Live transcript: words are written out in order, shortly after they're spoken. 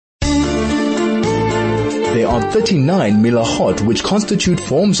There are 39 milachot which constitute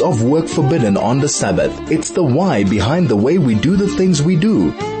forms of work forbidden on the Sabbath. It's the why behind the way we do the things we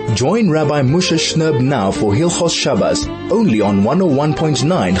do. Join Rabbi Moshe Shnerb now for Hilchos Shabbos, only on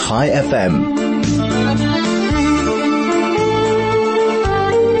 101.9 Chai FM.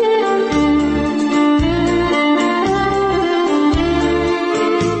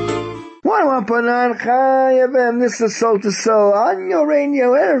 101.9 Chai FM. This is Soul to Soul on your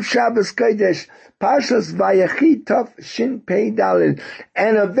radio, Erev Shabbos Kodesh, Parshat Vayechi-It Shin Pei Daled,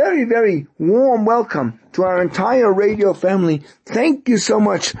 and a very, very warm welcome to our entire radio family. Thank you so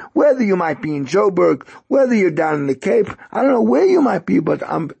much. Whether you might be in Joburg, whether you're down in the Cape, I don't know where you might be, but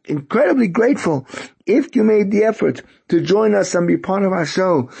I'm incredibly grateful if you made the effort to join us and be part of our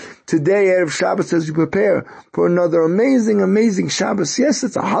show today, Erev Shabbos, as we prepare for another amazing, amazing Shabbos. Yes,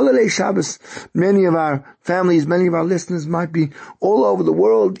 it's a holiday Shabbos. Many of our families, many of our listeners might be all over the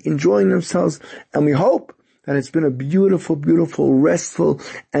world enjoying themselves, and we hope that it's been a beautiful, beautiful, restful,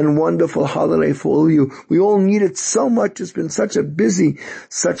 and wonderful holiday for all of you. We all need it so much. It's been such a busy,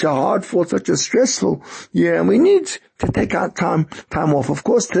 such a hardful, such a stressful year, and we need to take our time off. Of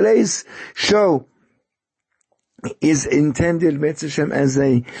course, today's show is intended, Mitzvah Shem, as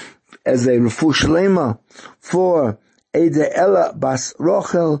a refuah shlema for Eda Ella Bas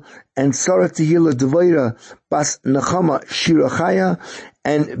Rochel and Sarah Tehila Devoira Bas Nechama Shirachaya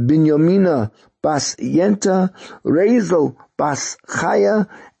and Binyamina Bas Yenta, Rezel Bas Chaya,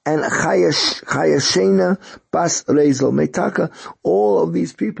 and Chaya Shena Bas Rezel Metaka. All of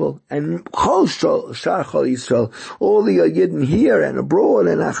these people, and Chol Shar Chol Yisrael, all the Yidden here and abroad,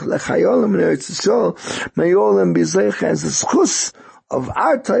 and Chayolim and Eretz Yisrael, may all them be zeich as the schus of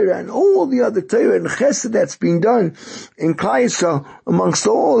our Torah and all the other Torah and Chesed that's been done in Klal Yisrael amongst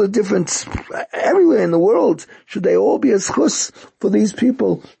all the different, everywhere in the world, should they all be a schus for these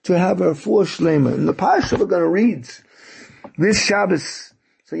people to have a refuah shlema. In the Parshat we're going to read this Shabbos,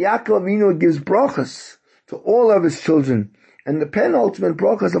 so Yaakov Avinu gives brachas to all of his children, and the penultimate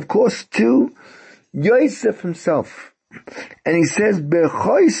brachas, of course, to Yosef himself. And he says,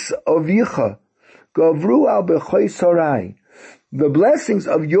 Bechois Avicha Gavru al Bechois Sarai. The blessings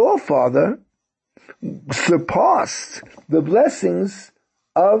of your father surpassed the blessings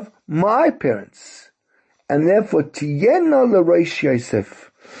of my parents. And therefore, Tiyena l'Rosh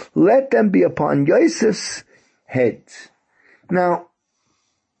Yosef, let them be upon Yosef's head. Now,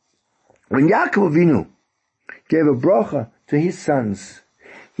 when Yaakov Avinu gave a bracha to his sons,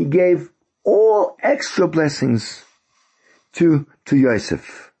 he gave all extra blessings to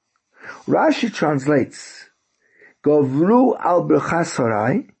Yosef. Rashi translates, Gavru al brachas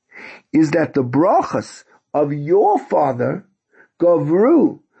Sarai, is that the brachas of your father,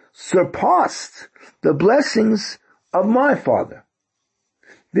 Gavru, surpassed the blessings of my father.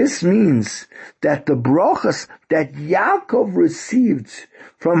 This means that the brachas that Yaakov received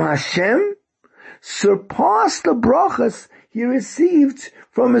from Hashem surpassed the brachas he received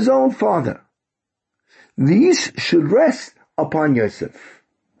from his own father. These should rest upon Yosef.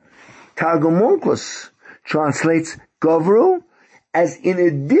 Targum Onkelos translates Gavru as in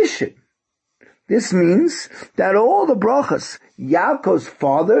addition. This means that all the brachas, Yaakov's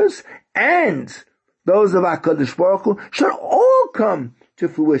fathers and those of HaKadosh Baruch Hu, should all come to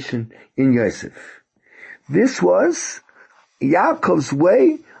fruition in Yosef. This was Yaakov's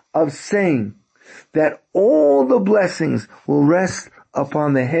way of saying that all the blessings will rest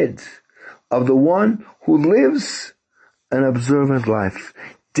upon the head of the one who lives an observant life,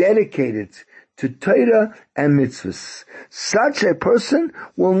 dedicated to Torah and mitzvahs. Such a person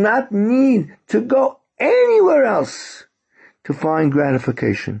will not need to go anywhere else to find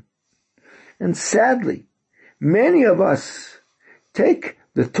gratification. And sadly, many of us take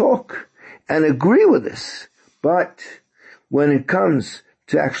the talk and agree with this, but when it comes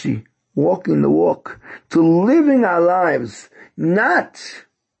to actually walking the walk, to living our lives, not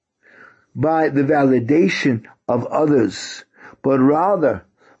by the validation of others, but rather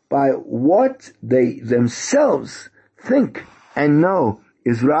by what they themselves think and know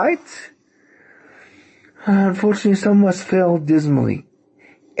is right, unfortunately some of us fail dismally.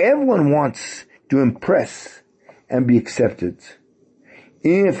 Everyone wants to impress and be accepted.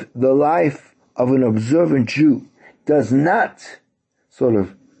 If the life of an observant Jew does not sort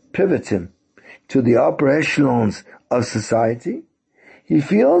of pivot him to the upper echelons of society, he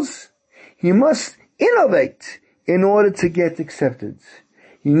feels he must innovate in order to get accepted.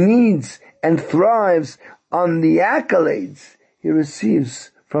 He needs and thrives on the accolades he receives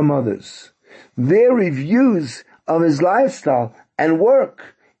from others. Their reviews of his lifestyle and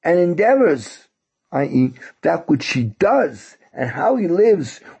work and endeavors, i.e., that which he does and how he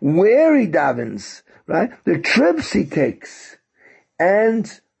lives, where he davens, right? The trips he takes,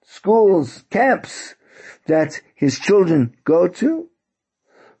 and schools, camps that his children go to,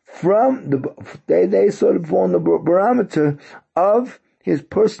 they sort of form the barometer of his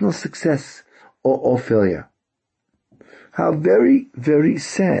personal success or failure. How very, very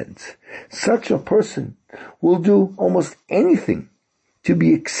sad. Such a person will do almost anything to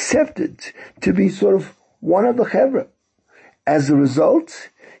be accepted, to be sort of one of the chevra. As a result,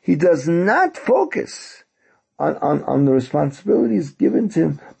 he does not focus on the responsibilities given to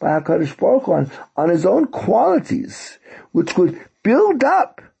him by HaKadosh Baruch Hu, on his own qualities, which would build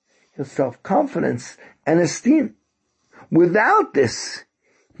up his self-confidence and esteem. Without this,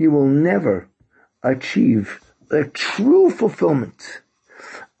 he will never achieve a true fulfillment.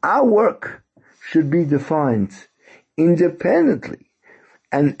 Our work should be defined independently,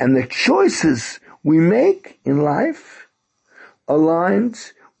 and the choices we make in life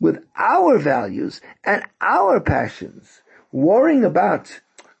aligned with our values and our passions. Worrying about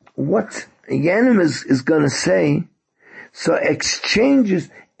what the enemy is going to say, so exchanges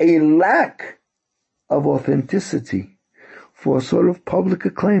a lack of authenticity for sort of public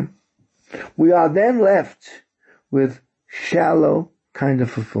acclaim. We are then left with shallow kind of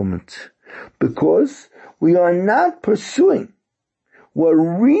fulfillment, because we are not pursuing what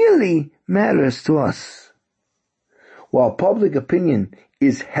really matters to us. While public opinion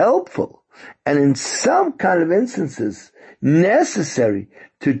is helpful and in some kind of instances necessary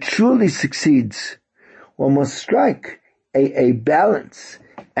to truly succeed, one must strike a balance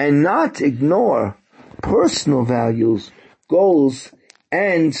and not ignore personal values, goals,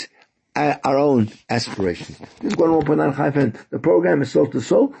 and our own aspirations. This is 101.9 Chai FM. The program is Soul to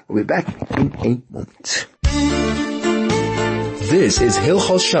Soul. We'll be back in a moment. This is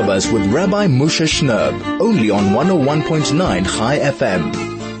Hilchos Shabbos with Rabbi Moshe Shnerb, only on 101.9 Chai FM.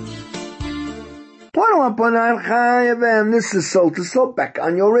 101.9 Chai FM. This is Soul to Soul, back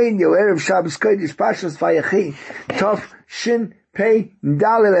on your radio. Erev Shabbos Kodesh, Parshat Vayechi-It, Tochain Pei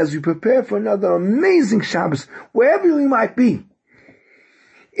Dalel, as we prepare for another amazing Shabbos, wherever we might be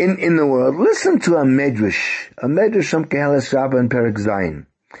in the world. Listen to a medrash from Keheles Rabbah and Perek Zayin.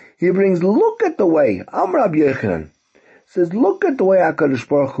 He brings, look at the way, Rabbi Yochanan says, look at the way HaKadosh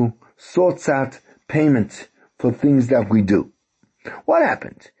Baruch Hu sorts out payment for things that we do. What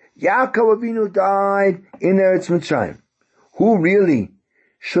happened? Yaakov Avinu died in Eretz Mitzrayim. Who really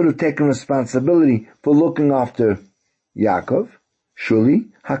should have taken responsibility for looking after Yaakov? Surely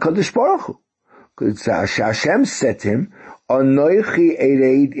HaKadosh Baruch Hu. Because Hashem said to him, Anochi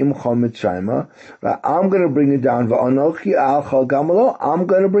ereid imcha Mitzrayma, I'm going to bring you down. Anochi alcha gamalo, I'm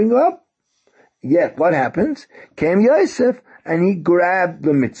going to bring you up. Yet, what happens? Came Yosef, and he grabbed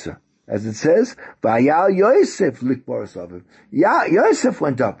the mitzvah. As it says, Vayal Yosef likborasav. Yosef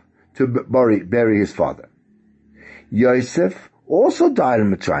went up to bury his father. Yosef also died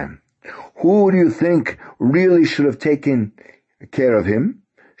in Mitzrayim. Who do you think really should have taken care of him?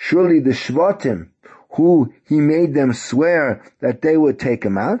 Surely the Shvatim, who he made them swear that they would take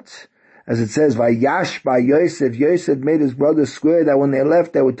him out. As it says, Vayash by Yosef, Yosef made his brothers swear that when they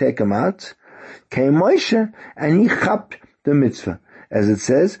left, they would take him out. Came Moshe, and he chapped the mitzvah. As it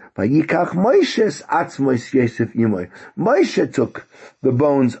says, Vayikach Moshe's atzmos Yosef imoy. Moshe took the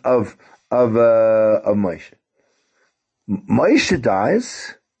bones of Moshe. Moshe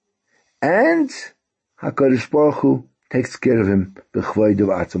dies, and HaKadosh Baruch Hu takes care of him b'chvoidu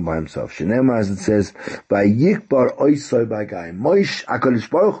v'atzum by himself. Shnerb, as it says, Vayikbar oisoi b'gai. Moshe, HaKadosh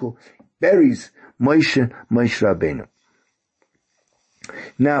Baruch Hu buries Moshe Rabbeinu.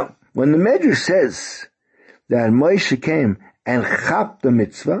 Now, when the Medrash says that Moshe came and chapped the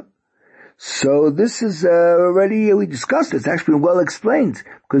mitzvah, so this is already, we discussed it, it's actually well explained,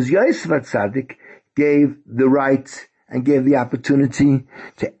 because Yosef HaTzadik gave the right and gave the opportunity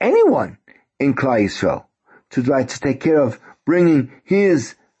to anyone in Klal Yisrael to try to take care of bringing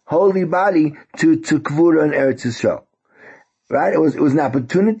his holy body to Kvura and Eretz Yisrael. Right? It was an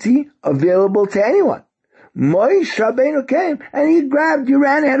opportunity available to anyone. Moshe Rabbeinu came and he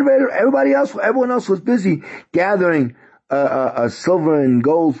ran ahead of everybody else. Everyone else was busy gathering silver and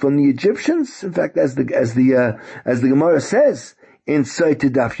gold from the Egyptians. In fact, as the Gemara says in Sotah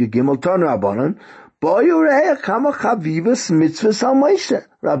Daf Yud Tanu Rabbanan,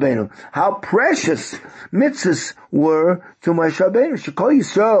 how precious mitzvahs were to Moshe Rabbeinu. Shekol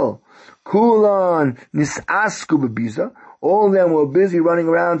Yisrael, Kulan Nisasku Bebiza. All of them were busy running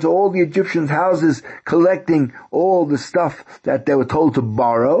around to all the Egyptians' houses, collecting all the stuff that they were told to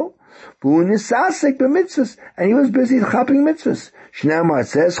borrow. And he was busy chopping mitzvahs. Shnerb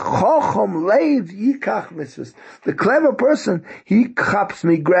says, Chochom leiv yikach mitzvahs. The clever person, he chops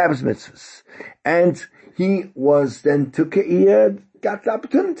me, grabs mitzvahs. And he got the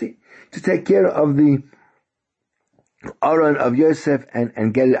opportunity to take care of the Aron of Yosef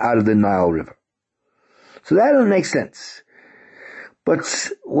and get it out of the Nile River. So that doesn't make sense. But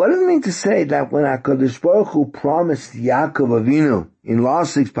what does it mean to say that when HaKadosh Baruch Hu promised Yaakov Avinu in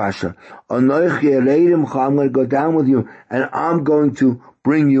last week's Parsha, I'm going to go down with you and I'm going to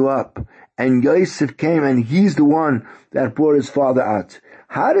bring you up. And Yosef came and he's the one that brought his father out.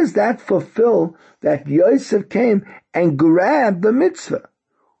 How does that fulfill that Yosef came and grabbed the mitzvah?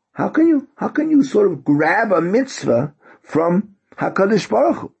 How can you sort of grab a mitzvah from HaKadosh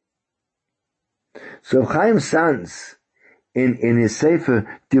Baruch Hu? So Chaim's sons, in his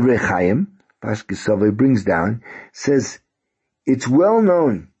Sefer Divrei Chaim, Pashkisov brings down, says, it's well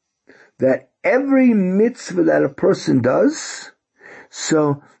known that every mitzvah that a person does,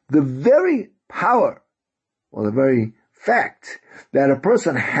 so the very power, or the very fact that a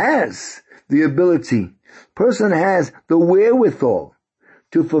person has the ability, person has the wherewithal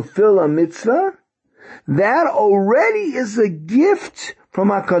to fulfill a mitzvah, that already is a gift from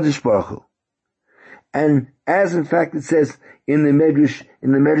HaKadosh Baruch Hu. And as in fact it says in the Medrash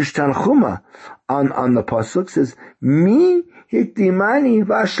Tanchuma on the pasuk, says, Mi hikdimani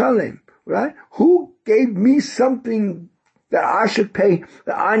v'ashalem, right? Who gave me something that I should pay,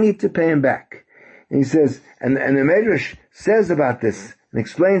 that I need to pay him back? And he says, and the Medrash says about this, and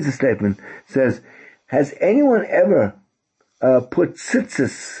explains the statement, says, has anyone ever put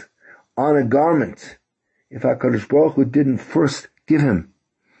tzitzis on a garment if HaKadosh Baruch Hu didn't first give him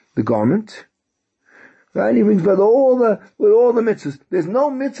the garment? Right? He brings with all the mitzvahs. There's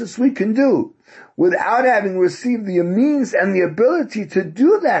no mitzvahs we can do without having received the means and the ability to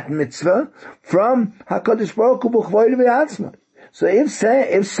do that mitzvah from HaKadosh Baruch Hu b'chvoid v'atzma. So if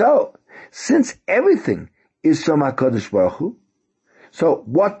so, since everything is from HaKadosh Baruch Hu, so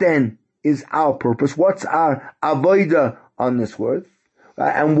what then is our purpose? What's our avodah on this earth?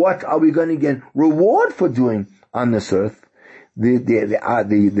 And what are we going to get reward for doing on this earth?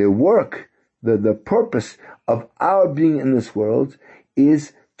 The work, the purpose of our being in this world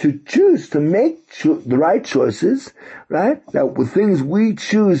is to choose, to make the right choices, right? That with things we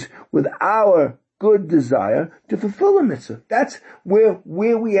choose with our good desire to fulfill the mitzvah. That's where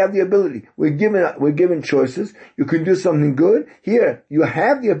we have the ability. We're given choices. You can do something good. Here, you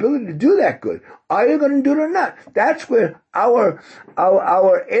have the ability to do that good. Are you going to do it or not? That's where our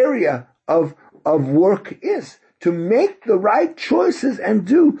area of work is. To make the right choices and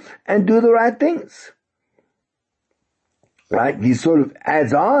do the right things. Right? He sort of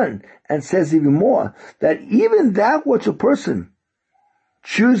adds on and says even more, that even that which a person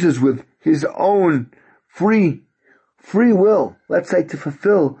chooses with his own free will, let's say to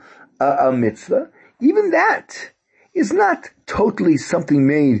fulfill a mitzvah, even that is not totally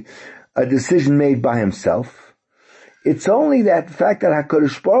a decision made by himself. It's only that the fact that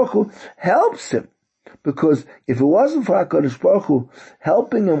HaKadosh Baruch Hu helps him. Because if it wasn't for HaKadosh Baruch Hu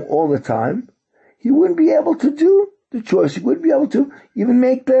helping him all the time, he wouldn't be able to do the choice. He wouldn't be able to even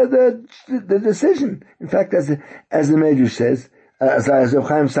make the decision. In fact, as the Medrash says, as Reb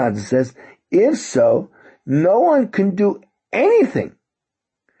Chaim Sadeh says, if so, no one can do anything,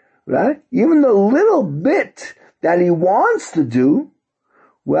 right? Even the little bit that he wants to do,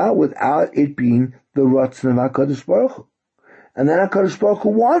 well, without it being the Ratzon of HaKadosh Baruch Hu. And then HaKadosh Baruch Hu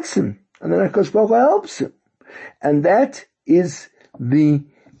wants him. And then HaKadosh Baruch Hu helps him. And that is the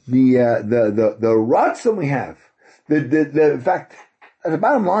Ratzon we have. In fact, the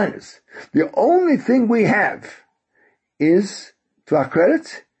bottom line is, the only thing we have is, to our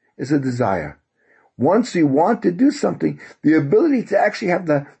credit, is a desire. Once we want to do something, the ability to actually have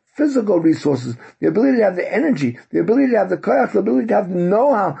the physical resources, the ability to have the energy, the ability to have the koyach, the ability to have the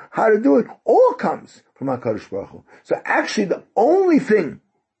know-how, how to do it, all comes from HaKadosh Baruch Hu. So actually the only thing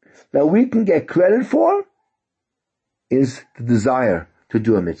that we can get credit for is the desire to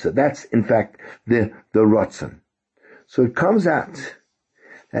do a mitzvah. That's, in fact, the Ratzon. So it comes out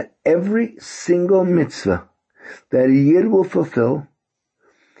that every single mitzvah that a Yid will fulfill,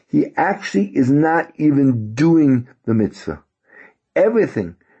 he actually is not even doing the mitzvah.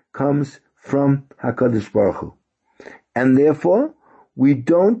 Everything comes from HaKadosh Baruch Hu. And therefore, we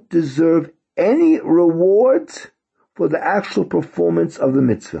don't deserve any rewards for the actual performance of the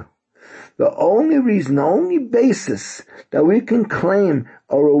mitzvah. The only reason, the only basis that we can claim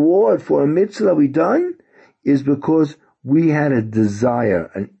a reward for a mitzvah that we done is because we had a desire,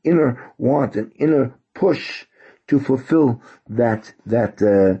 an inner want, an inner push to fulfill that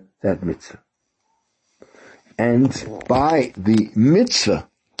that mitzvah. And by the mitzvah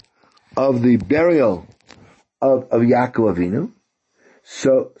of the burial of Yaakov Avinu,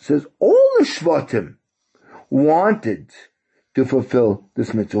 so it says all the Shvatim wanted to fulfill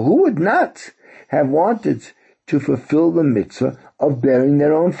this mitzvah. Who would not have wanted to fulfill the mitzvah of burying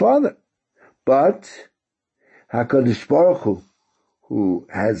their own father? But HaKadosh Baruch Hu, who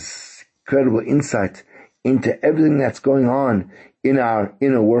has incredible insight into everything that's going on in our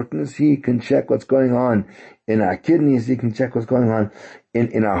inner workings, he can check what's going on in our kidneys, he can check what's going on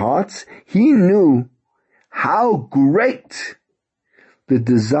in our hearts. He knew how great the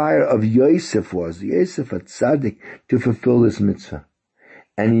desire of Yosef was, Yosef at Tzaddik, to fulfill this mitzvah.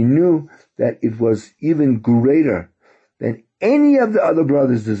 And he knew that it was even greater than any of the other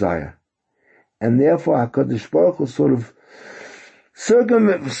brothers' desire. And therefore HaKadosh Baruch Hu sort of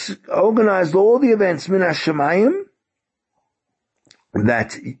organized all the events min hashamayim,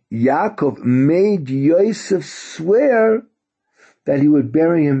 that Yaakov made Yosef swear that he would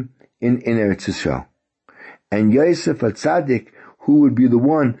bury him in Eretz Yisrael. And Yosef at Tzaddik, who would be the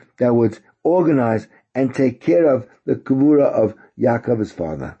one that would organize and take care of the kavura of Yaakov, his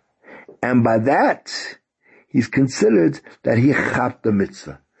father. And by that, he's considered that he chapped the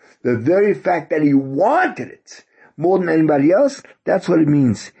mitzvah. The very fact that he wanted it more than anybody else, that's what it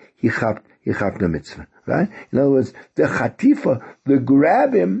means. He chapped the mitzvah, right? In other words, the chatifa, the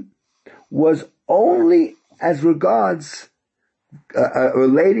grabim, was only as regards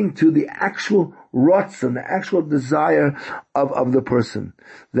relating to the actual rotzen, the actual desire of the person.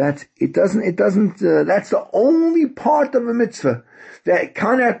 That it doesn't, that's the only part of a mitzvah that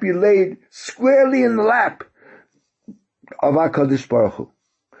cannot be laid squarely in the lap of HaKadosh Baruch Hu.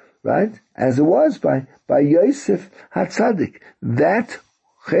 Right? As it was by Yosef HaTzadik. That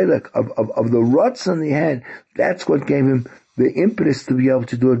chelek of the rotzen he had, that's what gave him the impetus to be able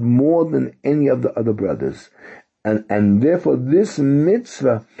to do it more than any of the other brothers. And therefore this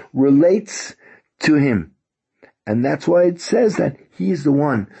mitzvah relates to him. And that's why it says that he's the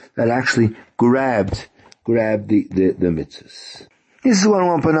one that actually grabbed the mitzvahs. This is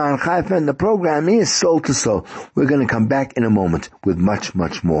 101.9 Haifa, and the program is Soul to Soul. We're going to come back in a moment with much,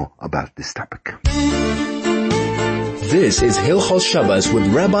 much more about this topic. This is Hilchos Shabbos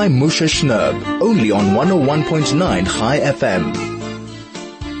with Rabbi Moshe Shnerb, only on 101.9 Chai FM.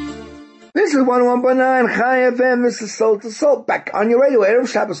 This is 101.9 Chai FM. This is Soul to Soul. Back on your radio, Erev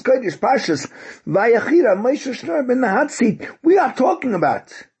Shabbos Kodesh Parshas Vayechi-It, Moshe Shnerb in the hot seat. We are talking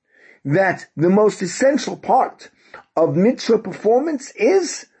about that the most essential part of mitzvah performance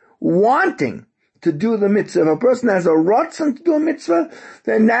is wanting to do the mitzvah. If a person has a ratzon to do a mitzvah,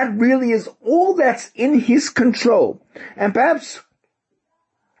 then that really is all that's in his control. And perhaps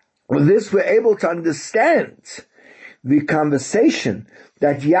with this we're able to understand the conversation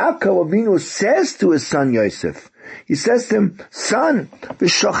that Yaakov Avinu says to his son Yosef. He says to him, son,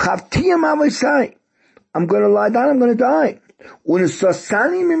 v'shochavtiyam avosai, I'm going to lie down, I'm going to die.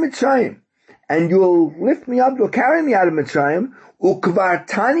 U'nesasani mimitzrayim, and you'll lift me up, you'll carry me out of Mitzrayim,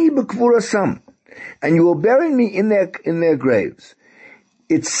 ukvartani b'kvurasam, and you will bury me in their graves.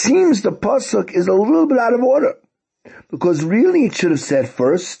 It seems the pasuk is a little bit out of order, because really it should have said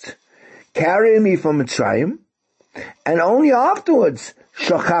first, carry me from Mitzrayim, and only afterwards,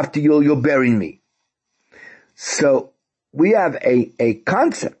 shachavti, you'll bury me. So we have a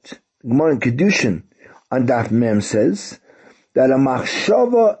concept. Gemara in Kedushin on Daf Mem says that a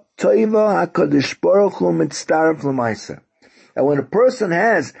machshava toiva HaKadosh Baruch Hu mitztaref l'maisa. And when a person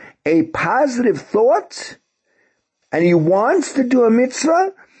has a positive thought and he wants to do a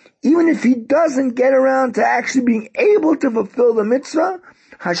mitzvah, even if he doesn't get around to actually being able to fulfill the mitzvah,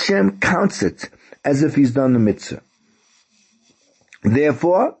 Hashem counts it as if he's done the mitzvah.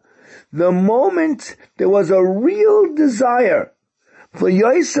 Therefore, the moment there was a real desire for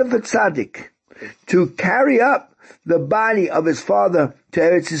Yosef Tzaddik to carry up the body of his father to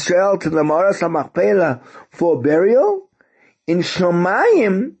Eretz Yisrael, to the Maras HaMachpelah for burial, in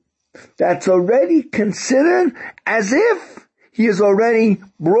Shomayim, that's already considered as if he has already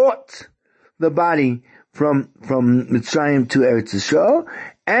brought the body from Mitzrayim to Eretz Yisrael,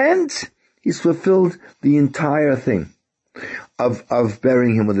 and he's fulfilled the entire thing of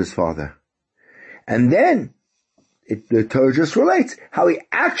burying him with his father. And then the Torah just relates how he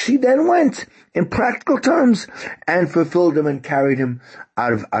actually then went in practical terms and fulfilled him and carried him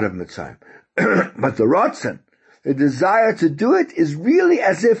out of Mitzrayim. But the Ratzon, the desire to do it, is really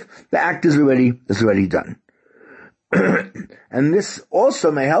as if the act is already done. And this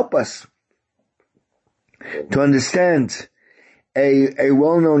also may help us to understand a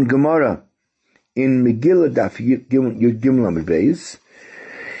well-known Gemara in Megillah Daf Yud Gimel Amud Beis,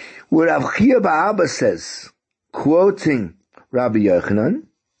 where Rav Chia Ba'aba says, quoting Rabbi Yochanan,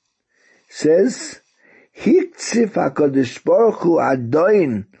 says, Hiktzif HaKadosh Baruch Hu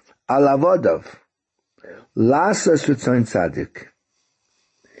Adoin al Avodav, Lasas Ritzayin Tzadik.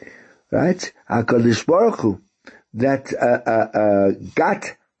 Right? HaKadosh Baruch Hu, that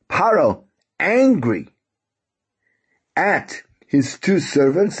got Paro angry at his two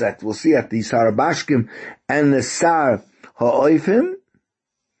servants, that we'll see at the Sar Bashkim and the Sar Ha'oifim,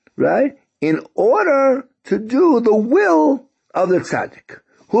 right? In order to do the will of the tzaddik.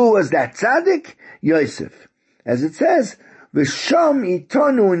 Who was that tzaddik? Yosef. As it says, V'sham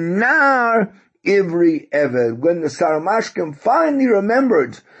itonu nar ivri eved. When the Sar Mashkim finally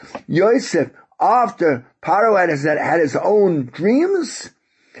remembered Yosef after Paro had his own dreams,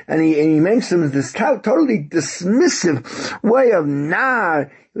 and he mentions this totally dismissive way of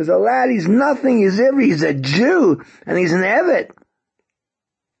nar. He was a lad, he's nothing, he's a Jew, and he's an eved.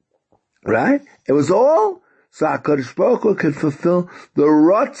 Right? It was all so HaKadosh Baruch Hu could fulfill the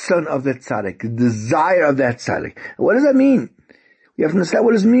ratzon of the tzaddik, the desire of that tzaddik. What does that mean? We have to understand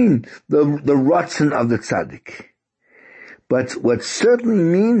what does it mean, the ratzon of the tzaddik. But what certainly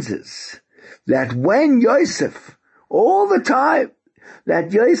means is that when Yosef, all the time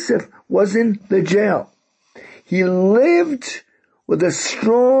that Yosef was in the jail, he lived with a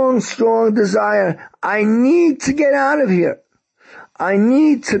strong, strong desire. I need to get out of here. I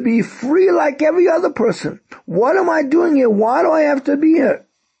need to be free like every other person. What am I doing here? Why do I have to be here?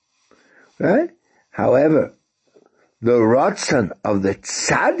 Right? However, the ratzon of the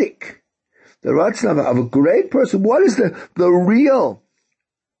tzaddik, the ratzon of a great person, what is the real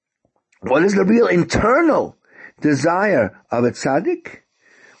internal desire of a tzaddik?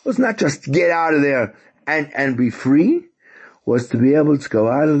 Was not just get out of there and be free, was to be able to go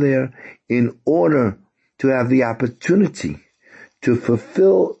out of there in order to have the opportunity to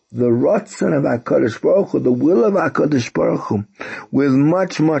fulfill the ratzon of HaKadosh Baruch Hu, the will of HaKadosh Baruch Hu, with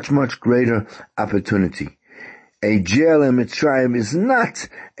much, much, much greater opportunity. A jail in Mitzrayim is not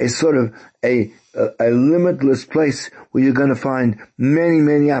a sort of a limitless place where you're going to find many,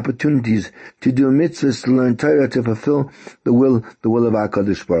 many opportunities to do mitzvahs, to learn Torah, to fulfill the will of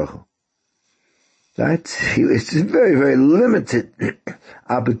HaKadosh Baruch Hu. Right? It's a very, very limited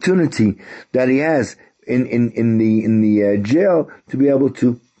opportunity that he has in the jail to be able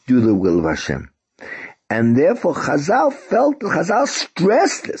to do the will of Hashem. And therefore Chazal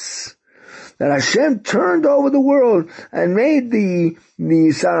stressed this, that Hashem turned over the world and made the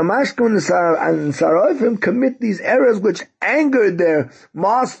Saramashkim and Saraifim commit these errors which angered their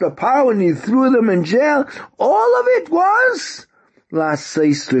master Paro, and he threw them in jail. All of it was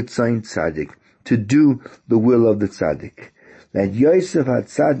to do the will of the tzaddik. That Yosef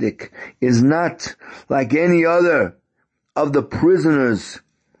HaTzadik is not like any other of the prisoners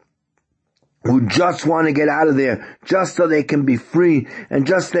who just want to get out of there, just so they can be free, and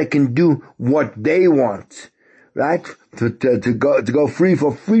just they can do what they want, right? To go free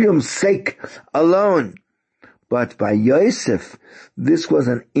for freedom's sake alone. But by Yosef, this was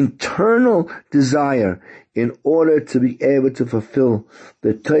an internal desire in order to be able to fulfill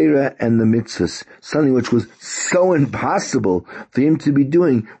the Torah and the mitzvahs, something which was so impossible for him to be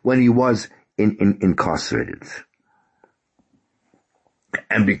doing when he was incarcerated.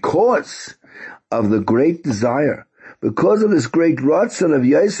 And because of the great desire, because of this great ratzon of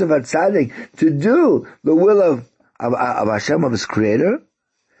Yosef HaTzadik to do the will of Hashem, of his Creator,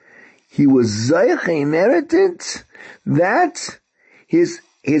 he was Zayche, merited that his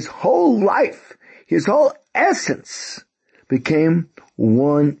whole life, his whole essence became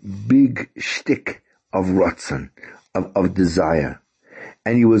one big shtick of ratzon, of desire.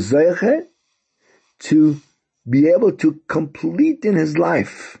 And he was Zayche to be able to complete in his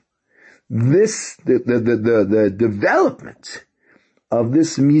life this, the development of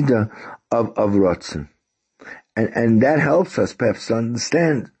this midah of ratzon. And that helps us perhaps to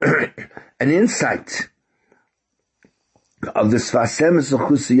understand an insight of this Vasem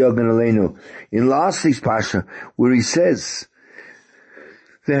Esachusi Yogan Aleinu in last week's Parsha, where he says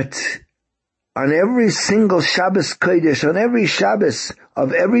that on every single Shabbos Kodesh, on every Shabbos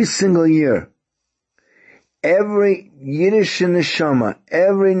of every single year, every Yiddish neshama,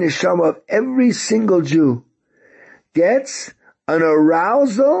 every neshama of every single Jew gets an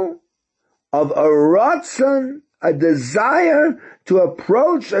arousal of a ratzon, a desire to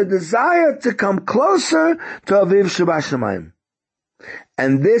approach, a desire to come closer to Aviv Shebashamayim.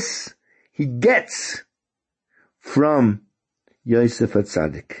 And this he gets from Yosef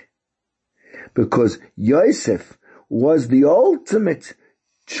HaTzadik. Because Yosef was the ultimate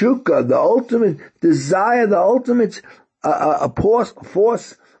chukka, the ultimate desire, the ultimate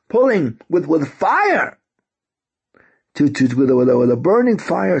force pulling with fire, with a burning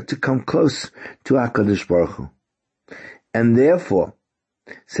fire to come close to HaKadosh Baruch Hu. And therefore,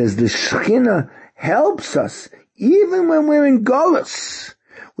 says the Shekhinah helps us even when we're in Golus,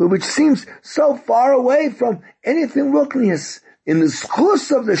 which seems so far away from anything ruchnius. In the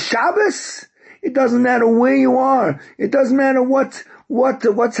schus of the Shabbos, it doesn't matter where you are. It doesn't matter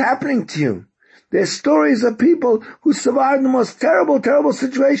what's happening to you. There's stories of people who survived the most terrible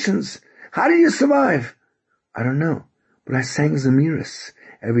situations. How did you survive? I don't know. But I sang Zemiris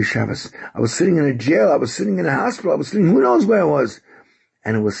every Shabbos. I was sitting in a jail. I was sitting in a hospital. I was sitting, who knows where I was.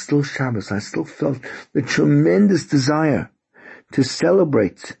 And it was still Shabbos. I still felt the tremendous desire to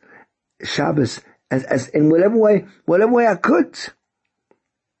celebrate Shabbos as in whatever way I could.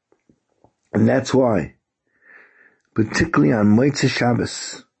 And that's why, particularly on Motzei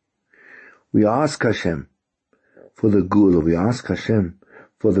Shabbos, we ask Hashem for the Gula. We ask Hashem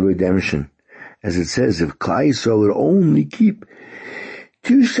for the redemption. As it says, if Klal Yisrael would only keep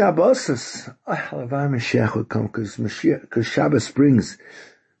 2 Shabbos, Halavai Mashiach would come, because Shabbos brings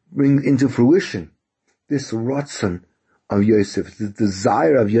into fruition this Ratzon of Yosef, the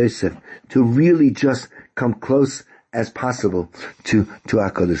desire of Yosef to really just come close as possible to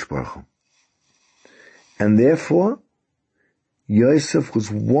HaKadosh Baruch Hu. And therefore, Yosef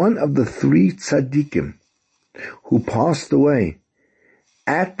was one of the 3 tzaddikim who passed away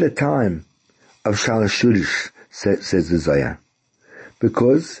at the time of Shalosh Chudosh, says the Zohar.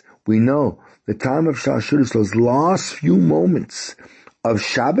 Because we know the time of Shalosh Chudosh, those last few moments of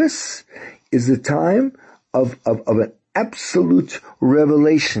Shabbos, is the time of an absolute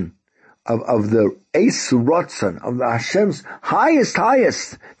revelation of the Eis Ratzon, of the Hashem's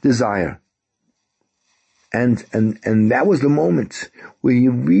highest desire. And that was the moment where he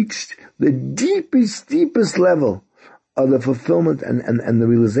reached the deepest level of the fulfillment and the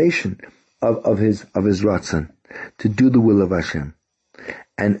realization of his Ratzon, to do the will of Hashem.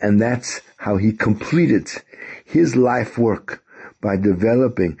 And that's how he completed his life work, by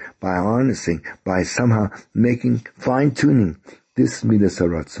developing, by harnessing, by somehow fine-tuning this Midas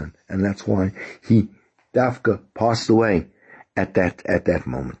HaRatzon. And that's why he, Dafka, passed away at that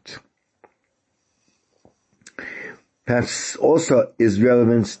moment. Perhaps also is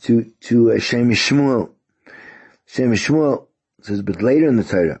relevance to Shem Shmuel. Shem Shmuel says a bit later in the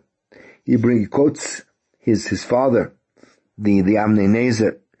Torah, he quotes his father, the Avnei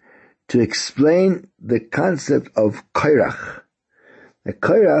Nezer, to explain the concept of Kairach. The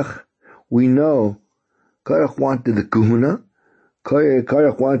Kairach, we know, Kairach wanted the Kahuna,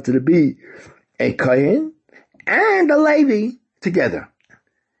 Kairach wanted to be a Kohen and a Levi together.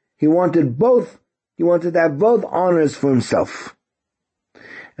 He wanted to have both honors for himself.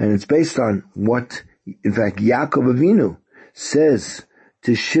 And it's based on what, in fact, Yaakov Avinu says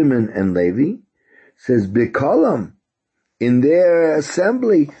to Shimon and Levi, says, B'kolam, in their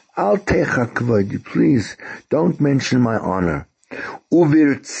assembly, Al techa kvodi, please don't mention my honor.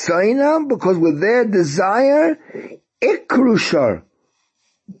 Uvirtzaina, because with their desire, ikrushar,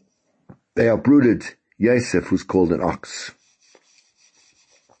 they uprooted Yosef, who's called an ox.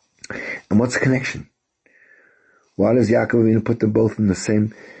 And what's the connection? Why does Yaakov Avinu put them both in the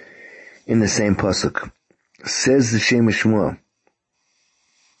same pasuk? Says the Shem Shmuel,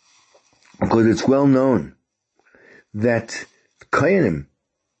 because it's well known that Kohanim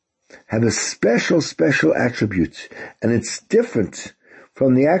have a special attribute, and it's different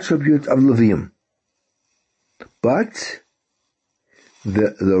from the attribute of Levium. But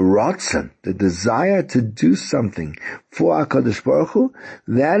the Ratzon, the desire to do something for HaKadosh Baruch Hu,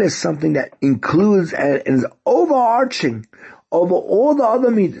 that is something that includes and is overarching over all the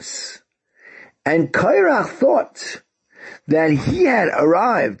other midas. And Kairach thought that he had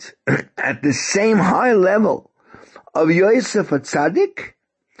arrived at the same high level of Yosef a tzaddik,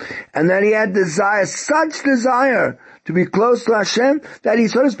 and that he had such desire to be close to Hashem, that he,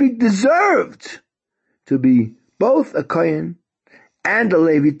 so to speak, deserved to be both a Kohen and a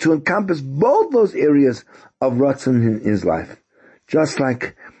Levi, to encompass both those areas of Ratzon in his life. Just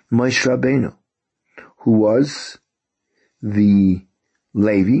like Moshe Rabbeinu, who was the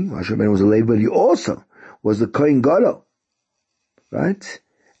Levi. Moshe Rabbeinu was a Levi, but he also was the Kohen Gadol, right?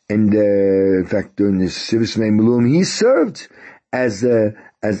 And in fact, during the Shivas Mei Milum, he served as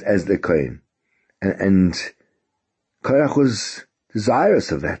the Kohen, and Korach was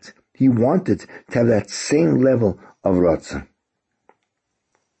desirous of that. He wanted to have that same level of Ratzon.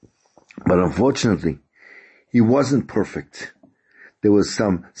 But unfortunately, he wasn't perfect. There was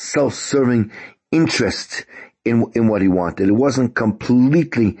some self-serving interest in what he wanted. It wasn't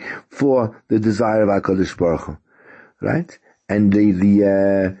completely for the desire of HaKadosh Baruch Hu, right? and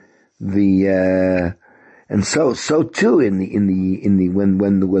and so too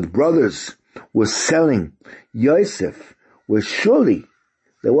when the brothers were selling Yosef, was surely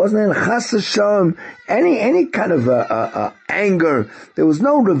there wasn't any chas v'shalom, any kind of anger. There was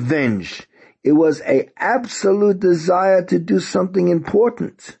no revenge. It was a absolute desire to do something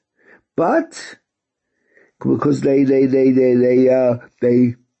important, but because they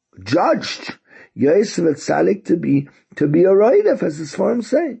judged Yosef Atzadik to be a roidef, as the Sfarim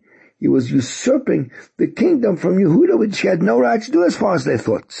say. He was usurping the kingdom from Yehuda, which he had no right to do as far as they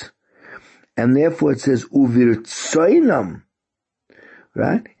thought. And therefore it says, uvirtsoinam,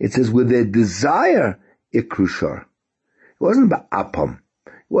 right? It says, with their desire, ikrushar. It wasn't ba'apam.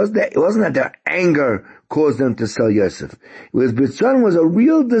 It wasn't that their anger caused them to sell Yosef. It was, B'tzoin was a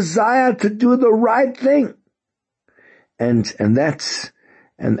real desire to do the right thing. And that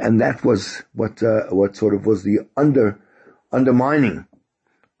was what sort of was the undermining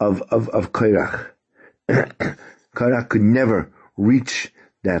of Korach. Korach could never reach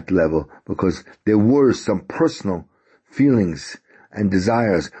that level because there were some personal feelings and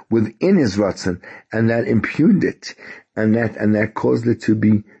desires within his Ratzon, and that impugned it, and that caused it to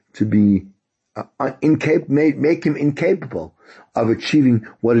be make him incapable of achieving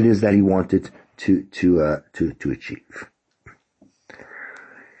what it is that he wanted to achieve.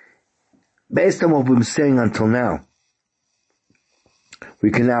 Based on what we've been saying until now,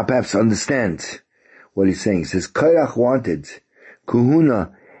 we can now perhaps understand what he's saying. He says, Korach wanted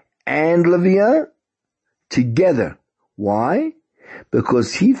Kahuna and Leviah together. Why?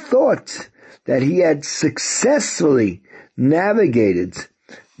 Because he thought that he had successfully navigated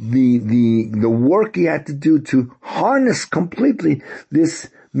the work he had to do to harness completely this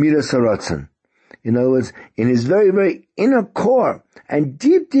Midas HaRatzon. In other words, in his very, very inner core and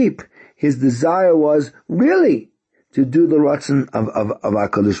deep, his desire was really to do the Ratzon of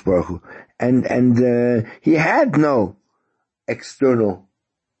HaKadosh Baruch Hu. And he had no external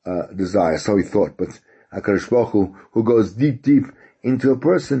desire, so he thought, but HaKadosh Baruch Hu, who goes deep into a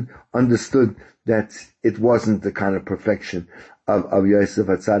person, understood that it wasn't the kind of perfection of Yosef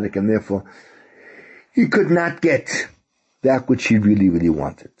HaTzadik, and therefore he could not get that which he really, really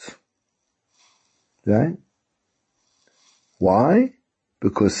wanted. Right? Why?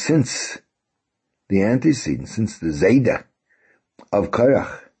 Because since the antecedent, since the Zayda of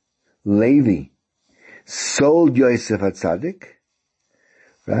Korach, Levi, sold Yosef HaTzadik,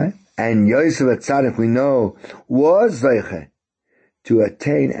 right? And Yosef HaTzadik, we know, was Zeiche to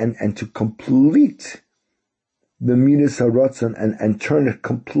attain and to complete the Midas HaRatzon and turn it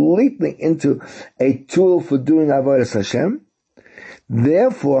completely into a tool for doing Avodas Hashem.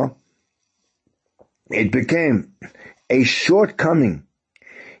 Therefore, it became a shortcoming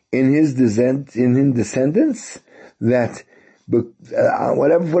in his descendants that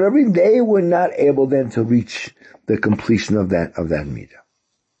whatever they were not able then to reach the completion of that midah.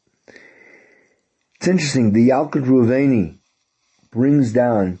 It's interesting. The Yalkut Ruveni brings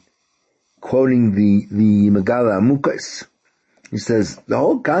down, quoting the Megala Amukas. He says the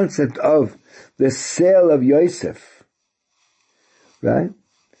whole concept of the sale of Yosef, right,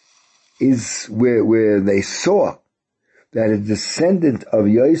 is where they saw that a descendant of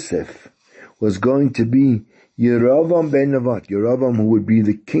Yosef was going to be Yerovam ben Nevat, Yerovam, who would be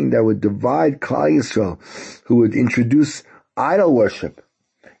the king that would divide Klal Yisrael, who would introduce idol worship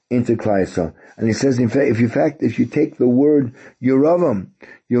into Klal Yisrael. And he says, in fact, if you take the word Yerovam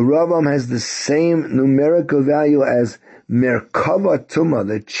has the same numerical value as Merkava Tumah,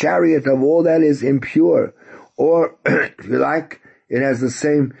 the chariot of all that is impure, or if you like, it has the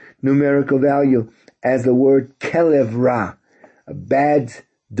same numerical value as the word Kelev Ra, a bad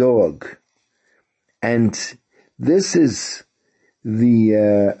dog. And this is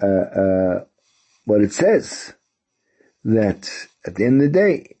the what it says, that at the end of the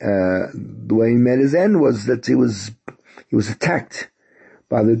day, the way he met his end was that he was attacked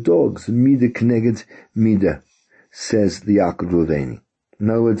by the dogs. Mida Kneged Mida, says the Yalkut Ruveni. In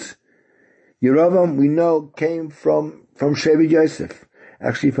other words, Yerovam, we know, came from Shevet Yosef,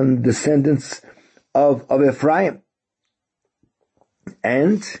 actually from the descendants of Ephraim.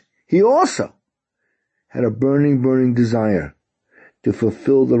 And he also had a burning desire to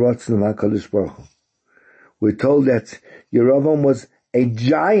fulfill the Ratzon of HaKadosh Baruch Hu. We're told that Yerovam was a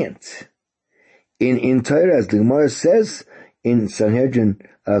giant in Torah, as the Gemara says in Sanhedrin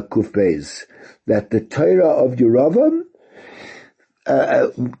Kuf Beis, that the Torah of Yerovam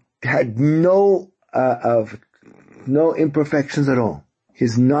had no imperfections at all.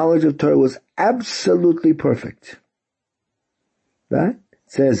 His knowledge of Torah was absolutely perfect. Right? It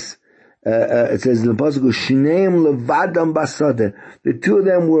says, it says in the Pasuk, Shneim levadam basada. The two of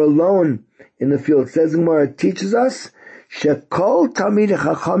them were alone in the field. It says in Gemara, it teaches us, Shekol Talmidei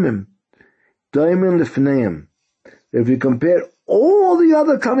Chachamim Doimin Lefneim. If we compare all the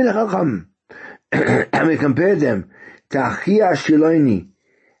other Talmidei Chacham, and we compare them to Achia Shiloini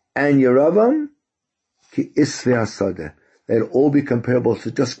and Yeravam, Ki Isvei Asada, they'd all be comparable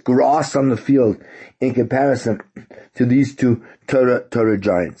to just grass on the field in comparison to these two Torah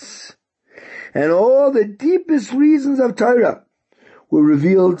giants. And all the deepest reasons of Torah were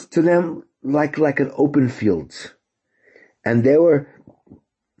revealed to them like an open field. And they were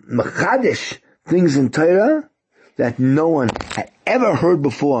machadish things in Torah that no one had ever heard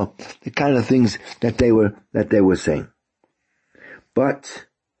before, the kind of things that they were saying. But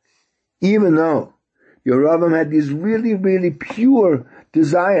even though Yeravam had these really, really pure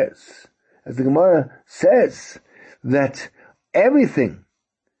desires, as the Gemara says, that everything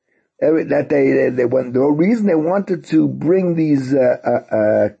that the reason they wanted to bring these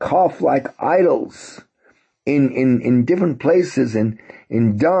calf-like idols in different places, in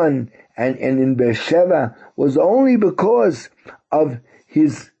Dan and in Beersheba, was only because of he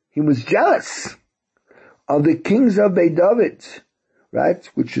was jealous of the kings of Beit David, right?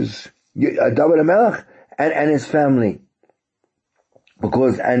 Which is David HaMelech and his family.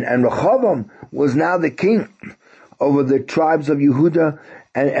 Because, and Rehoboam was now the king over the tribes of Yehuda,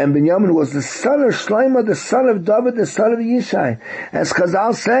 and Binyamin was the son of Shlomo, the son of David, the son of Yishai. As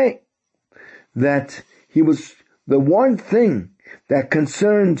Chazal say, that he was the one thing that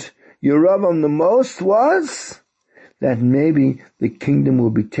concerned Yeravam the most was that maybe the kingdom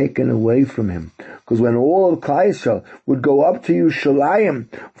will be taken away from him. Because when all of Klal Yisrael would go up to Yerushalayim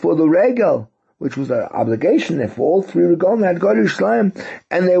for the Regel, which was an obligation, if all three were going, they had to go to Yerushalayim,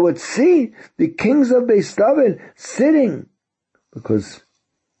 and they would see the kings of Beis David sitting, because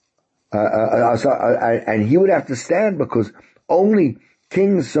and he would have to stand, because only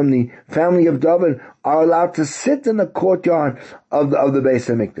kings from the family of David are allowed to sit in the courtyard of the Beis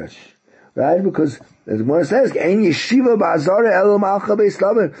HaMikdash, right? Because as the Gemara says, "Ein yeshiva ba'azara elo malcha Beis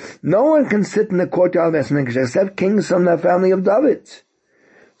David." No one can sit in the courtyard of Beis HaMikdash except kings from the family of David.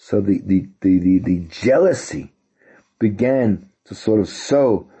 So the jealousy began to sort of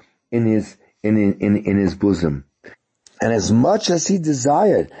sow in his bosom. And as much as he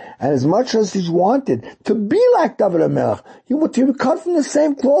desired, and as much as he wanted to be like David HaMelech, he would to cut from the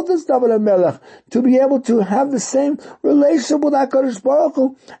same cloth as David HaMelech, to be able to have the same relationship with HaKadosh Baruch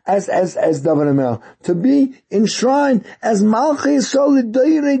Hu as David HaMelech, to be enshrined as Malchei Yisrael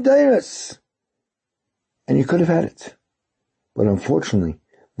L'Doirei Doros. And he could have had it. But unfortunately,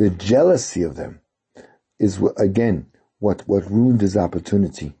 the jealousy of them is, again, what ruined his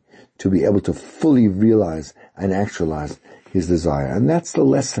opportunity to be able to fully realize and actualize his desire. And that's the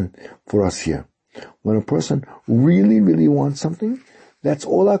lesson for us here. When a person really, really wants something, that's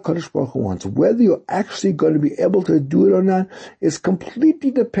all HaKadosh Baruch Hu wants. Whether you're actually going to be able to do it or not is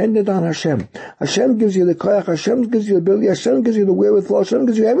completely dependent on Hashem. Hashem gives you the koyach, Hashem gives you the ability, Hashem gives you the wherewithal, Hashem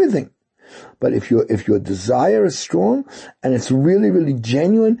gives you everything. But if your desire is strong, and it's really, really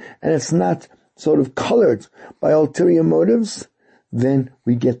genuine, and it's not sort of colored by ulterior motives, then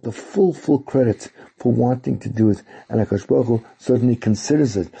we get the full credit for wanting to do it. And HaKadosh Baruch Hu certainly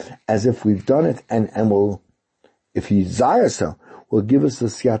considers it as if we've done it, and will, if he desires so, will give us the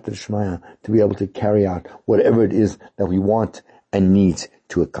siyata d'shmaya to be able to carry out whatever it is that we want and need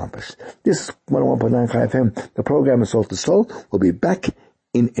to accomplish. This is 101.9 Chai FM. The program is Soul to Soul. We'll be back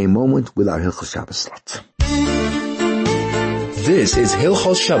in a moment with our Hilchos Shabbos slot. This is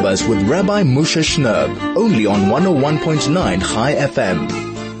Hilchos Shabbos with Rabbi Moshe Shnerb, only on 101.9 Chai FM.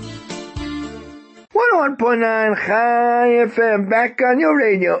 101.9 Chai FM, back on your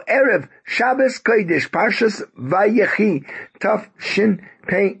radio. Erev Shabbos Kodesh, Parshas Vayechi, Tochain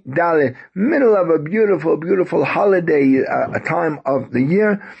Pei Dalet, middle of a beautiful, beautiful holiday, a time of the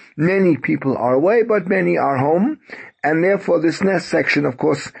year. Many people are away, but many are home. And therefore this next section, of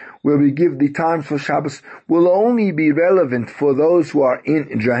course, where we give the time for Shabbos, will only be relevant for those who are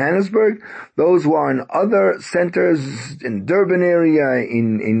in Johannesburg, those who are in other centers, in Durban area,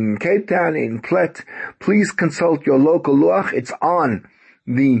 in Cape Town, in Plet. Please consult your local luach. It's on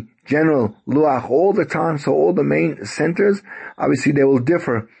the general luach all the time, so all the main centers, obviously they will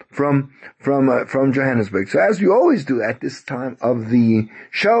differ from Johannesburg. So as you always do at this time of the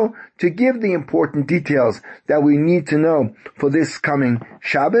show, to give the important details that we need to know for this coming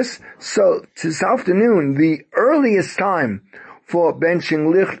Shabbos. So this afternoon, the earliest time for benching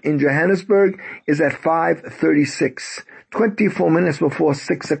licht in Johannesburg is at 5:36. 24 minutes before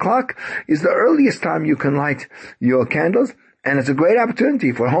 6 o'clock is the earliest time you can light your candles. And it's a great opportunity.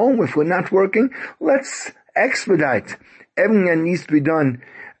 If we're home, if we're not working, let's expedite everything that needs to be done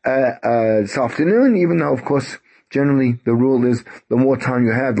this afternoon, even though, of course, generally the rule is the more time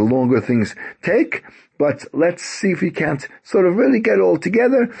you have, the longer things take. But let's see if we can't sort of really get all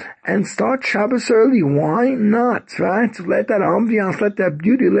together and start Shabbos early. Why not, right? Let that ambiance, let that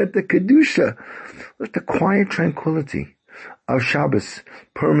beauty, let the kedusha, let the quiet tranquility of Shabbos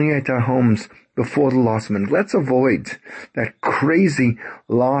permeate our homes before the last minute. Let's avoid that crazy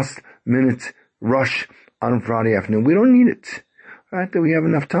last minute rush on Friday afternoon. We don't need it, right? That we have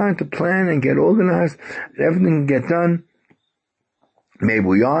enough time to plan and get organized, everything can get done. Maybe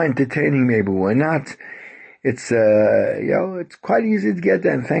we are entertaining, maybe we're not. It's, it's quite easy to get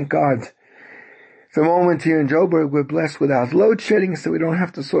there, and thank God. The moment here in Joburg, we're blessed without load shedding, so we don't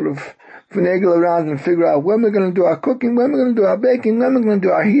have to sort of finagle around and figure out when we're going to do our cooking, when we're going to do our baking, when we're going to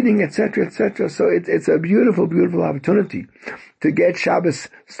do our heating, etc., etc. So it's a beautiful, beautiful opportunity to get Shabbos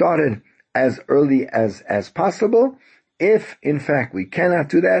started as early as possible. If, in fact, we cannot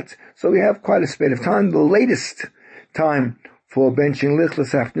do that, so we have quite a spate of time. The latest time for benching lich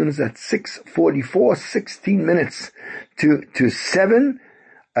this afternoon is at 6:44, 16 minutes to 7.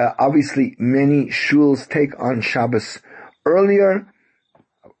 Obviously, many shuls take on Shabbos earlier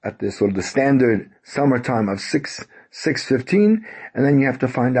at the sort of the standard summertime of 6:15, and then you have to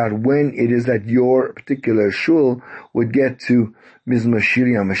find out when it is that your particular shul would get to Mizmor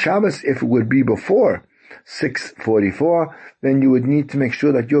Shiri on Shabbos. If it would be before 6:44, then you would need to make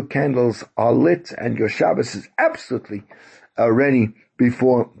sure that your candles are lit and your Shabbos is absolutely ready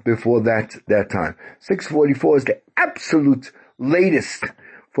before that time. 6:44 is the absolute latest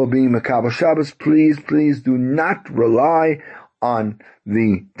for being Makabel Shabbos. Please do not rely on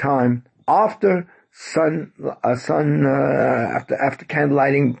the time after after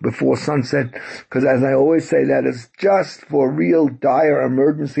candlelighting before sunset, because as I always say, that is just for real dire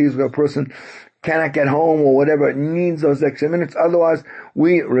emergencies where a person cannot get home or whatever, it needs those extra minutes. Otherwise,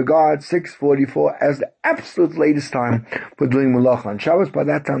 we regard 6:44 as the absolute latest time for doing Malach on Shabbos. By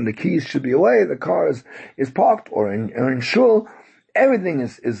that time, the keys should be away, the car is parked or in shul. Everything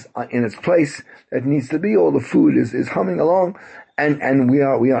is in its place that needs to be. All the food is humming along, and we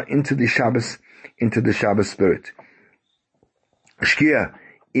are into the Shabbos spirit. Shkia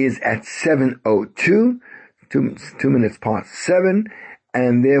is at 7:02, 2 minutes past 7.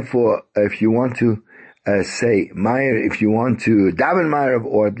 And therefore, if you want to say Mayer, if you want to daven Mayer,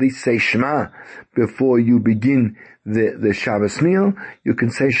 or at least say Shema before you begin the Shabbos meal, you can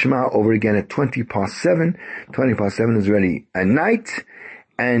say Shema over again at 20 past 7. 20 past 7 is already at night,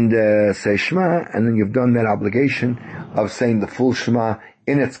 and say Shema, and then you've done that obligation of saying the full Shema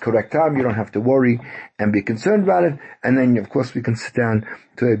in its correct time. You don't have to worry and be concerned about it. And then, of course, we can sit down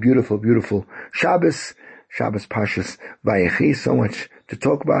to a beautiful, beautiful Shabbos Parshas Vayechi. So much to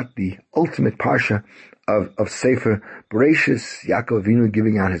talk about, the ultimate Parsha of Sefer Bereshis. Yaakov Avinu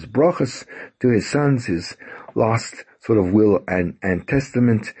giving out his brachas to his sons, his last sort of will and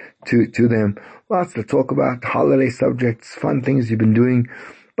testament to them. Lots to talk about, holiday subjects, fun things you've been doing,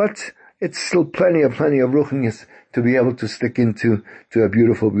 but it's still plenty of ruchnius to be able to stick into a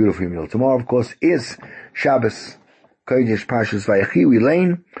beautiful, beautiful meal. Tomorrow, of course, is Shabbos Kodesh Parshas Vayechi. We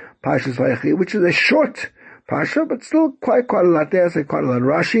learn Parshas Vayechi, which is a short Parsha, but still quite a lot there. Say quite a lot of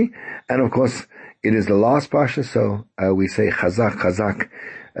Rashi, and of course it is the last Parsha, so we say Chazak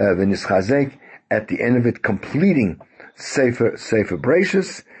v'nischazek at the end of it, completing Sefer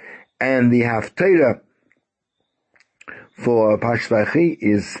Bereshis. And the Haftarah for Parshas Vayechi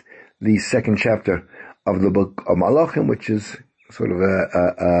is the second chapter of the book of Malachim, which is sort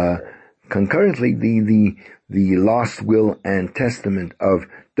of concurrently the last will and testament of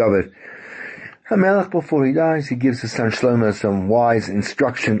David HaMelech before he dies. He gives his son Shlomo some wise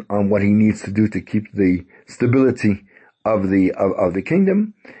instruction on what he needs to do to keep the stability of the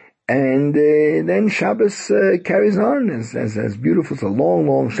kingdom. And then Shabbos carries on as beautiful. It's a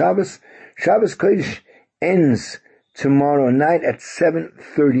long Shabbos. Shabbos Kodesh ends tomorrow night at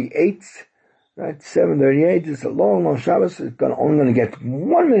 7:38. Right, 7:38. It's a long Shabbos. It's only going to get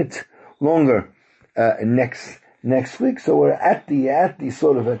 1 minute longer next week. So we're at the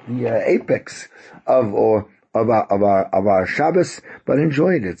sort of at the apex of our Shabbos, but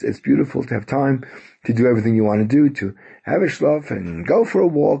enjoy it. It's beautiful to have time to do everything you want to do, to have a shlof and go for a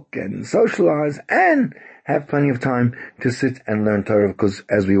walk and socialize and have plenty of time to sit and learn Torah, because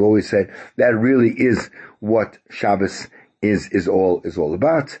as we've always said, that really is what Shabbos is all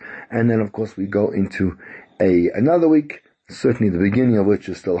about. And then of course we go into another week, certainly the beginning of which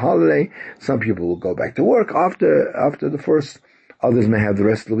is still holiday. Some people will go back to work after the first. Others may have the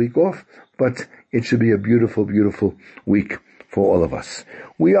rest of the week off, but it should be a beautiful, beautiful week for all of us.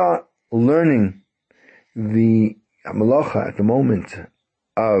 We are learning the malacha at the moment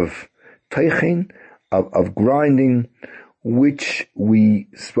of Tochain, of grinding, which we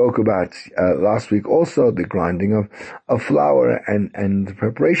spoke about last week also, the grinding of flour and the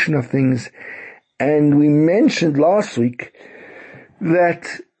preparation of things. And we mentioned last week that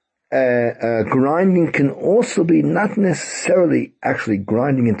grinding can also be not necessarily actually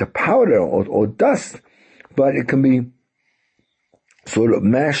grinding into powder or dust, but it can be sort of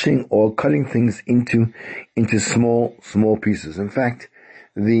mashing or cutting things into small pieces. In fact,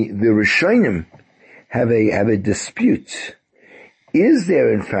 the Rishonim have a dispute. Is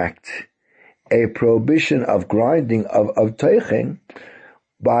there in fact a prohibition of grinding of Tochain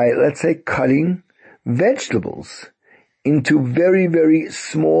by, let's say, cutting vegetables into very, very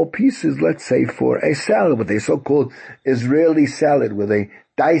small pieces, let's say for a salad, with a so-called Israeli salad, where they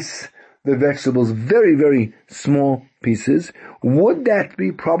dice the vegetables very, very small pieces? Would that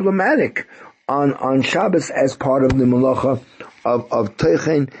be problematic on Shabbos as part of the malacha of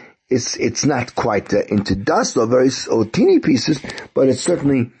Tochain? It's not quite into dust or teeny pieces, but it's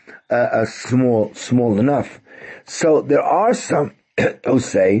certainly small enough. So there are some who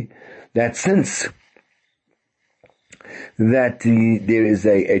say that since that there is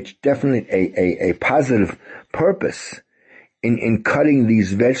definitely a positive purpose in cutting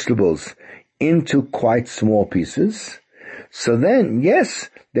these vegetables into quite small pieces, so then yes,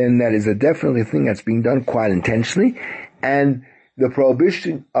 then that is definitely a thing that's being done quite intentionally, and the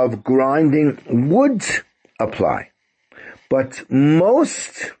prohibition of grinding would apply. But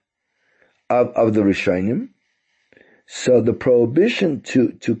most of the Rishonim, so the prohibition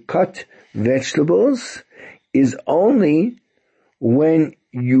to cut vegetables is only when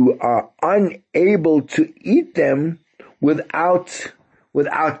you are unable to eat them without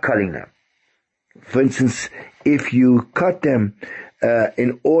cutting them. For instance, if you cut them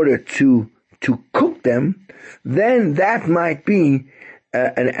in order to cook them, then that might be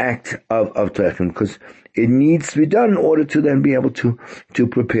an act of Tochain, because it needs to be done in order to then be able to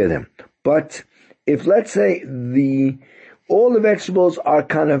prepare them. But if, let's say, all the vegetables are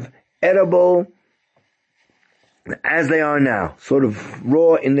kind of edible as they are now, sort of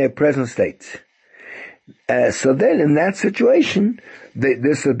raw in their present state, so then in that situation,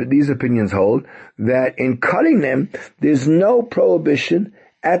 these opinions hold that in cutting them, there's no prohibition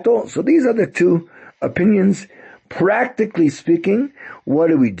at all. So these are the two opinions. Practically speaking, what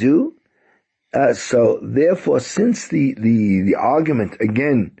do we do? So therefore, since the argument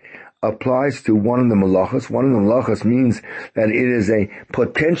again applies to one of the malachas means that it is a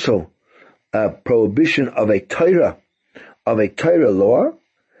potential prohibition of a Torah law.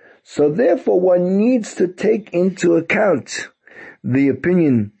 So therefore, one needs to take into account the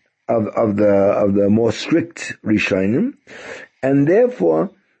opinion of the more strict Rishonim, and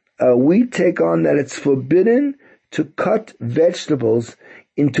therefore we take on that it's forbidden to cut vegetables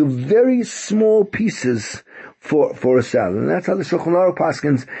into very small pieces for a salad, and that's how the Shulchan Aruch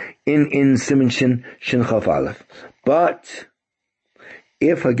paskins in Siman Shin Chaf Aleph. But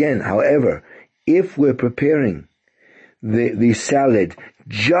however, if we're preparing the salad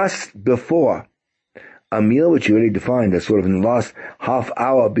just before a meal, which you already defined as sort of in the last half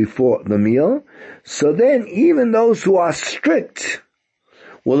hour before the meal, so then even those who are strict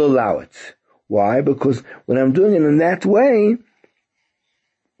will allow it. Why? Because when I'm doing it in that way,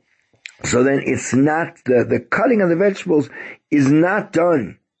 so then it's not, the cutting of the vegetables is not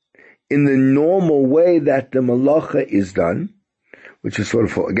done in the normal way that the malacha is done, which is sort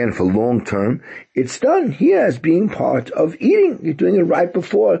of, for long term. It's done here as being part of eating. You're doing it right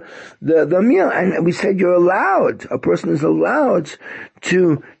before the meal. And we said a person is allowed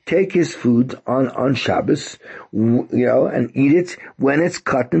to take his food on Shabbos, and eat it when it's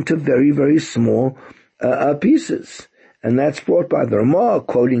cut into very, very small pieces. And that's brought by the Ramah,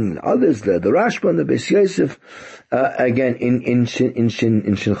 quoting others, the Rashba and the Beis Yosef, again in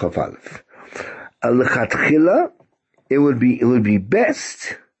Shin Chaf Aleph. L'chatchila, it would be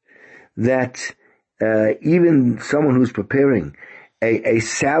best that even someone who's preparing a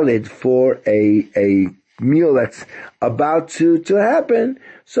salad for a meal that's about to happen,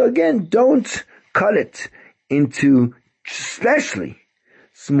 so again, don't cut it into especially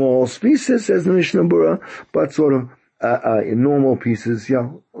small pieces, as the Mishnah Berurah, but sort of in normal pieces. It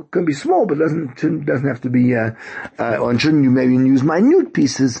can be small, but doesn't have to be, or shouldn't you maybe use minute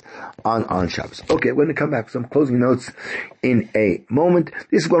pieces on Shabbos. Okay, we're going to come back with some closing notes in a moment.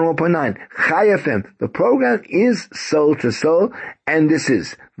 This is 101.9 Chai FM. The program is Soul to Soul, and this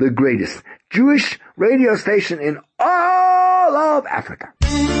is the greatest Jewish radio station in all of Africa.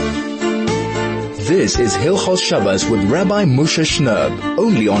 This is Hilchos Shabbos with Rabbi Moshe Shnerb,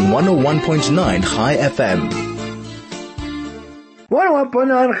 only on 101.9 Chai FM.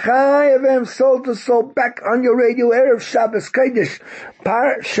 101.9 Chai FM, soul to soul, back on your radio, Erev Shabbos Kodesh,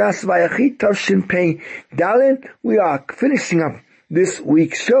 Parshat Vayechi-It Tochain Pei Dalin. We are finishing up this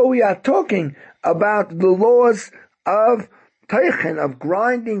week's show. We are talking about the laws of Tochain, of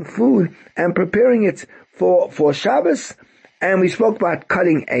grinding food and preparing it for Shabbos. And we spoke about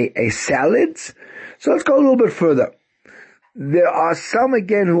cutting a salad. So let's go a little bit further. There are some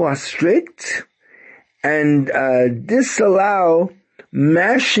again who are strict and disallow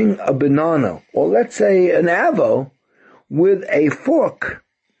mashing a banana, or let's say an avo, with a fork,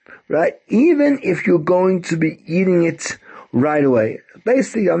 right? Even if you're going to be eating it right away.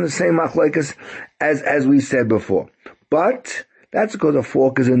 Basically on the same machlokes as we said before. But that's because a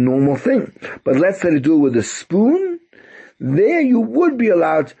fork is a normal thing. But let's say to do it with a spoon, there you would be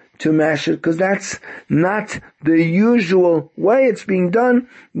allowed to mash it, because that's not the usual way. It's being done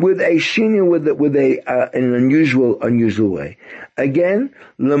with a shini, with an unusual way. Again,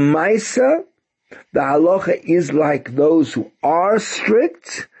 lemaisa, the halacha is like those who are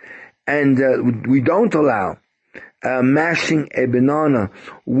strict, and we don't allow mashing a banana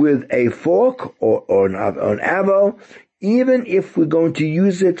with a fork or an avo, even if we're going to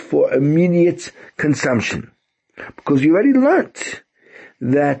use it for immediate consumption, because you already learnt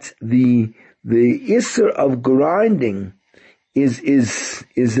that the issur of grinding is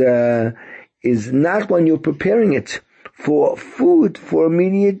not when you're preparing it for food for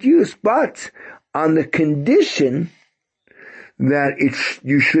immediate use, but on the condition that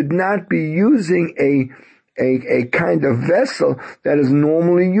you should not be using a kind of vessel that is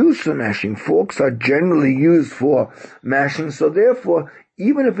normally used for mashing. Forks are generally used for mashing, so therefore,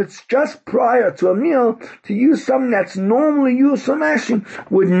 even if it's just prior to a meal, to use something that's normally used for mashing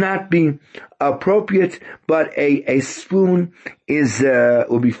would not be appropriate, but a spoon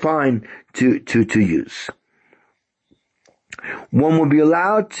would be fine to use. One would be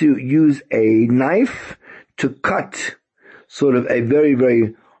allowed to use a knife to cut sort of a very,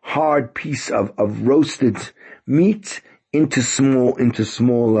 very hard piece of roasted meat into small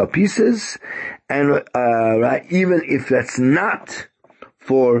pieces, and right, even if that's not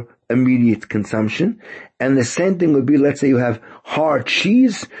for immediate consumption. And the same thing would be, let's say you have hard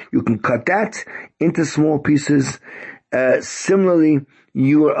cheese, you can cut that into small pieces. Similarly,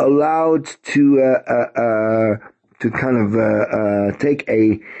 you are allowed to kind of take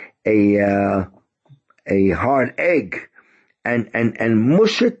a hard egg and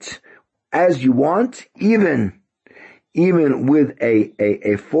mush it as you want, even with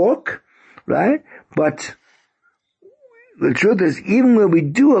a fork, right? But the truth is, even when we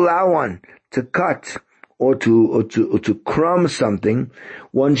do allow one to cut or to crumb something,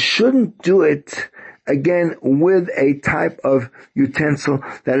 one shouldn't do it again with a type of utensil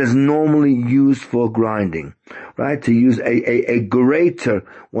that is normally used for grinding, right? To use a grater,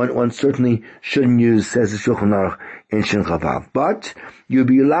 one certainly shouldn't use, says the Shulchan Aruch in Shin Chavav. But you'll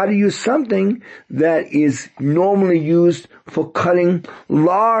be allowed to use something that is normally used for cutting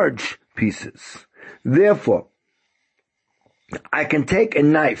large pieces. Therefore, I can take a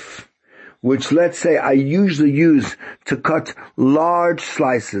knife, which let's say I usually use to cut large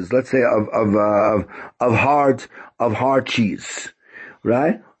slices, let's say of hard cheese,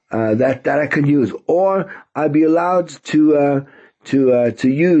 right? That I can use, or I'd be allowed to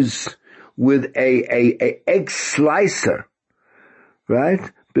use with a egg slicer, right?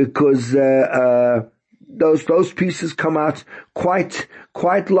 Because those pieces come out quite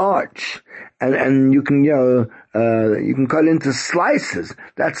large, and you can you can cut into slices.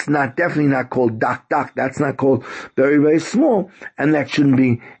 That's definitely not called dak. That's not called very, very small, and that shouldn't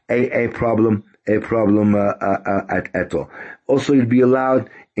be a problem at all. Also, you'd be allowed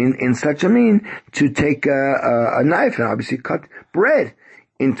in such a mean to take a knife and obviously cut bread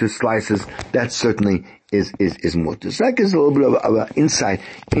into slices. That certainly is mutter. So that gives a little bit of an insight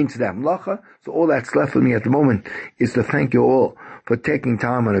into that melacha. So all that's left for me at the moment is to thank you all for taking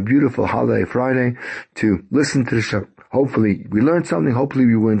time on a beautiful holiday Friday to listen to the show. Hopefully we learned something. Hopefully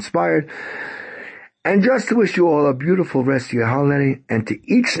we were inspired. And just to wish you all a beautiful rest of your holiday, and to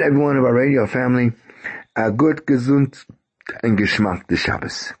each and every one of our radio family, a good, gesund, and geschmack des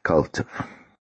Shabbos. Kol tov.